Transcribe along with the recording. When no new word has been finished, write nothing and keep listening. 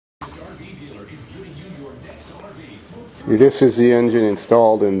This is the engine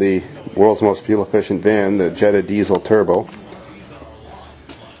installed in the world's most fuel efficient van, the Jetta diesel turbo.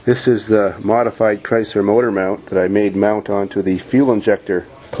 This is the modified Chrysler motor mount that I made mount onto the fuel injector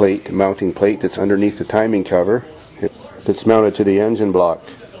plate, mounting plate that's underneath the timing cover. It's mounted to the engine block.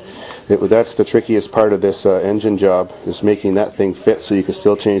 That's the trickiest part of this engine job, is making that thing fit so you can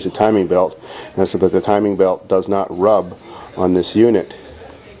still change the timing belt, and so that the timing belt does not rub on this unit.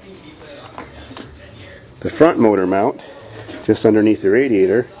 The front motor mount, just underneath the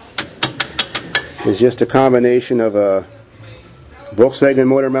radiator, is just a combination of a Volkswagen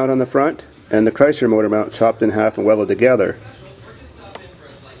motor mount on the front and the Chrysler motor mount chopped in half and welded together.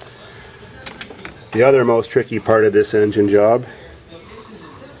 The other most tricky part of this engine job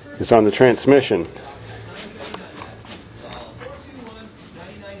is on the transmission.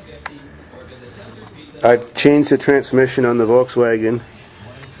 I've changed the transmission on the Volkswagen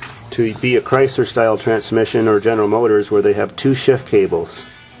to be a Chrysler style transmission, or General Motors, where they have two shift cables.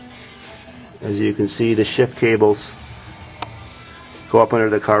 As you can see, the shift cables go up under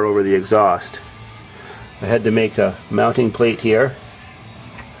the car over the exhaust. I had to make a mounting plate here,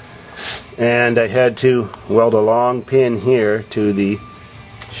 and I had to weld a long pin here to the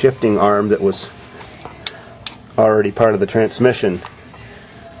shifting arm that was already part of the transmission.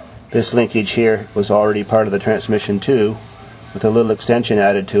 This linkage here was already part of the transmission too, with a little extension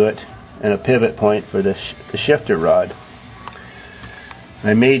added to it and a pivot point for the shifter rod.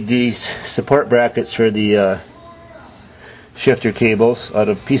 I made these support brackets for the shifter cables out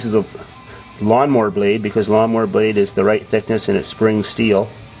of pieces of lawnmower blade, because lawnmower blade is the right thickness and it's spring steel.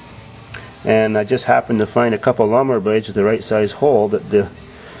 And I just happened to find a couple lawnmower blades with the right size hole that the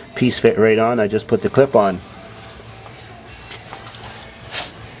piece fit right on. I just put the clip on.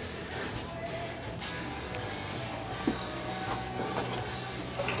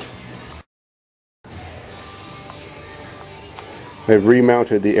 I've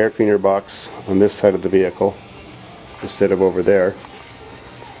remounted the air cleaner box on this side of the vehicle instead of over there.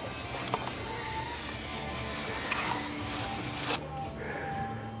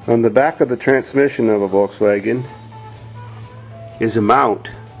 On the back of the transmission of a Volkswagen is a mount.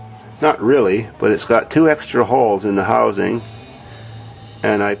 Not really, but it's got two extra holes in the housing,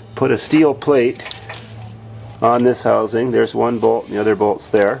 and I put a steel plate on this housing. There's one bolt and the other bolt's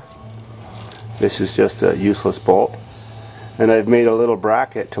there. This is just a useless bolt. And I've made a little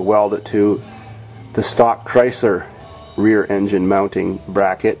bracket to weld it to the stock Chrysler rear engine mounting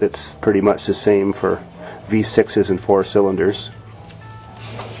bracket that's pretty much the same for V6s and 4 cylinders.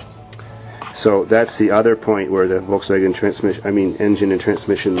 So that's the other point where the Volkswagen engine and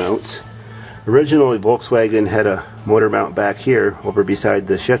transmission mounts. Originally, Volkswagen had a motor mount back here over beside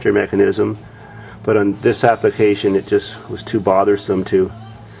the shifter mechanism, but on this application it just was too bothersome to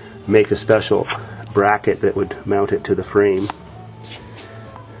make a special bracket that would mount it to the frame.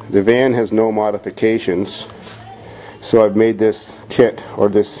 The van has no modifications, so I've made this kit, or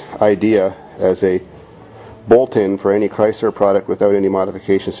this idea, as a bolt-in for any Chrysler product without any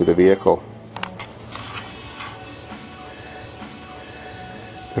modifications to the vehicle.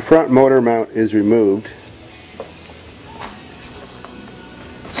 The front motor mount is removed.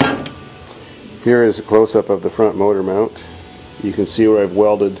 Here is a close-up of the front motor mount. You can see where I've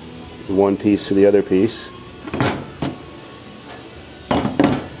welded one piece to the other piece.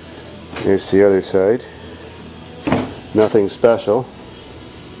 Here's the other side. Nothing special.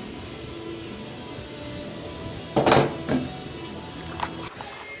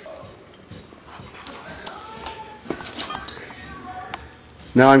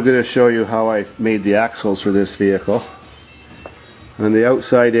 Now I'm going to show you how I made the axles for this vehicle. On the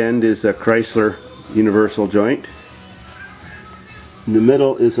outside end is a Chrysler universal joint. In the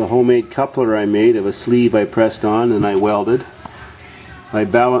middle is a homemade coupler I made of a sleeve I pressed on and I welded. I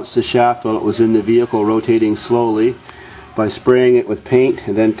balanced the shaft while it was in the vehicle, rotating slowly by spraying it with paint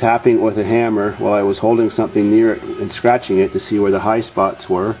and then tapping it with a hammer while I was holding something near it and scratching it to see where the high spots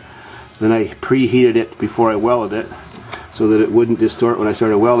were. Then I preheated it before I welded it so that it wouldn't distort when I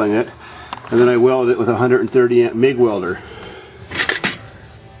started welding it. And then I welded it with a 130 amp MIG welder.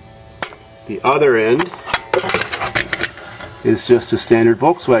 The other end is just a standard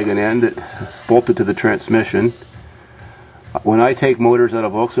Volkswagen end that's bolted to the transmission. When I take motors out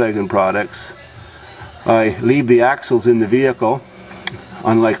of Volkswagen products, I leave the axles in the vehicle,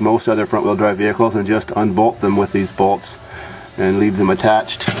 unlike most other front-wheel drive vehicles, and just unbolt them with these bolts and leave them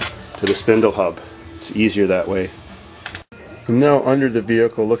attached to the spindle hub. It's easier that way. I'm now under the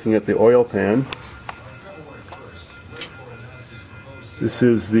vehicle looking at the oil pan. This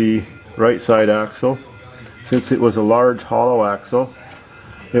is the right side axle. Since it was a large hollow axle,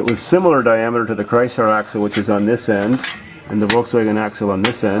 It was similar diameter to the Chrysler axle, which is on this end, and the Volkswagen axle on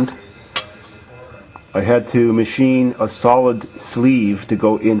this end. I had to machine a solid sleeve to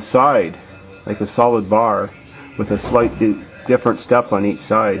go inside, like a solid bar, with a slightly different step on each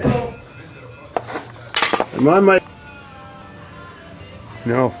side. And I might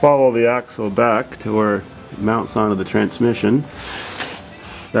now follow the axle back to where it mounts onto the transmission.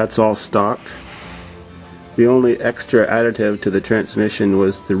 That's all stock. The only extra additive to the transmission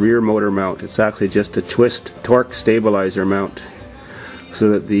was the rear motor mount. It's actually just a twist torque stabilizer mount, so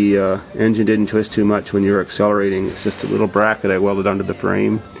that the engine didn't twist too much when you're accelerating. It's just a little bracket I welded onto the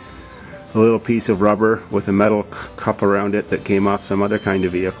frame. A little piece of rubber with a metal cup around it that came off some other kind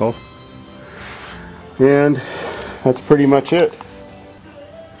of vehicle. And that's pretty much it.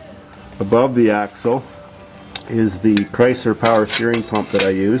 Above the axle is the Chrysler power steering pump that I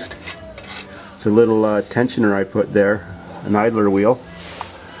used. It's a little tensioner I put there, an idler wheel.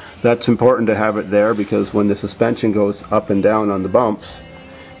 That's important to have it there because when the suspension goes up and down on the bumps,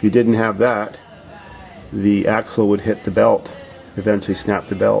 if you didn't have that, the axle would hit the belt, eventually snap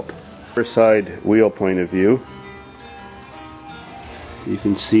the belt. First side wheel point of view, you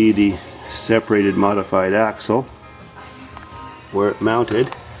can see the separated modified axle where it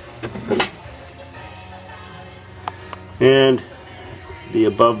mounted, and the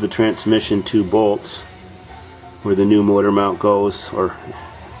above the transmission 2 bolts where the new motor mount goes, or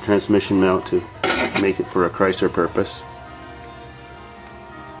transmission mount to make it for a Chrysler purpose.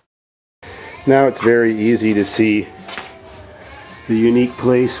 Now it's very easy to see the unique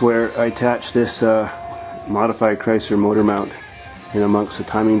place where I attach this modified Chrysler motor mount in amongst the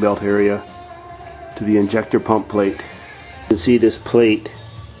timing belt area to the injector pump plate. You can see this plate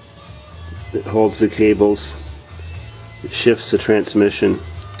that holds the cables. It shifts the transmission.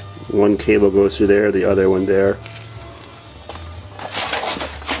 One cable goes through there, the other one there.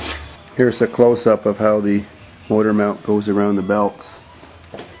 Here's a close-up of how the motor mount goes around the belts.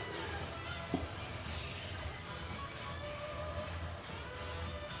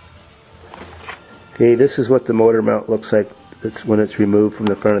 Okay, this is what the motor mount looks like when it's removed from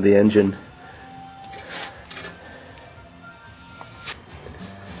the front of the engine.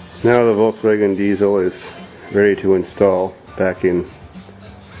 Now the Volkswagen diesel is ready to install back in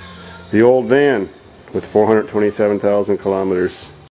the old van with 427,000 kilometers.